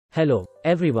Hello,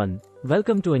 everyone.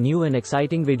 Welcome to a new and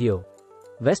exciting video.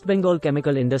 West Bengal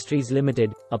Chemical Industries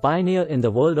Limited, a pioneer in the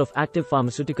world of active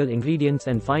pharmaceutical ingredients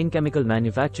and fine chemical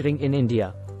manufacturing in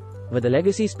India. With a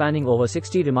legacy spanning over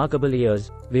 60 remarkable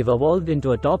years, we've evolved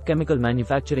into a top chemical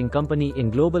manufacturing company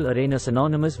in global arena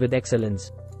synonymous with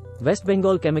excellence. West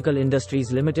Bengal Chemical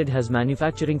Industries Limited has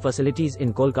manufacturing facilities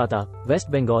in Kolkata, West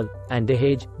Bengal, and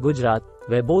Dahej, Gujarat,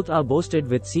 where both are boasted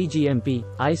with cGMP,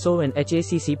 ISO and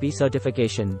HACCP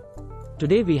certification.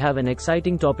 Today we have an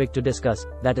exciting topic to discuss,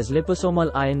 that is liposomal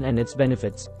iron and its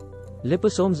benefits.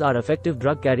 Liposomes are effective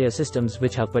drug carrier systems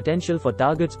which have potential for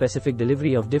target-specific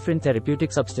delivery of different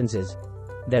therapeutic substances.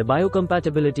 Their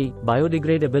biocompatibility,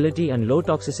 biodegradability and low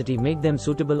toxicity make them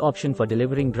suitable option for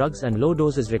delivering drugs, and low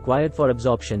dose is required for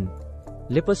absorption.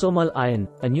 Liposomal iron,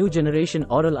 a new generation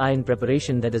oral iron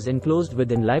preparation that is enclosed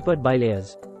within lipid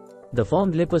bilayers. The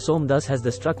formed liposome thus has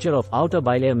the structure of outer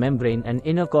bilayer membrane and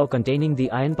inner core containing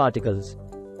the iron particles.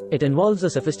 It involves a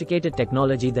sophisticated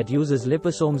technology that uses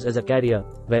liposomes as a carrier,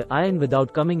 where iron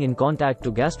without coming in contact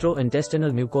to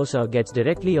gastrointestinal mucosa gets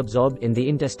directly absorbed in the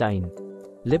intestine.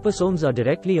 Liposomes are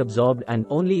directly absorbed and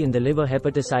only in the liver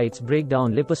hepatocytes break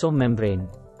down liposome membrane.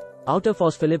 Outer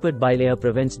phospholipid bilayer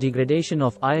prevents degradation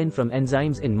of iron from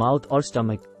enzymes in mouth or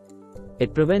stomach.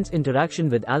 It prevents interaction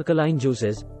with alkaline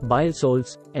juices, bile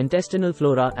salts, intestinal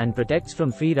flora and protects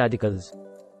from free radicals.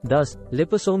 Thus,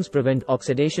 liposomes prevent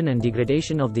oxidation and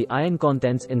degradation of the iron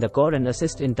contents in the core and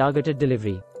assist in targeted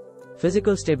delivery.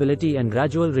 Physical stability and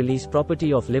gradual release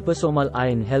property of liposomal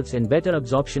iron helps in better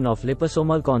absorption of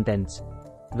liposomal contents.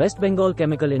 West Bengal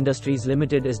Chemical Industries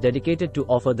Limited is dedicated to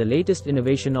offer the latest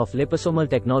innovation of liposomal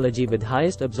technology with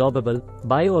highest absorbable,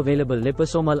 bioavailable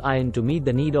liposomal iron to meet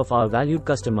the need of our valued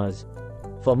customers.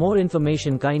 For more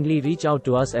information, kindly reach out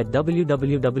to us at www.wbcil.com.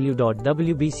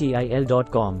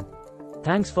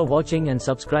 Thanks for watching and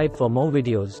subscribe for more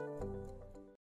videos.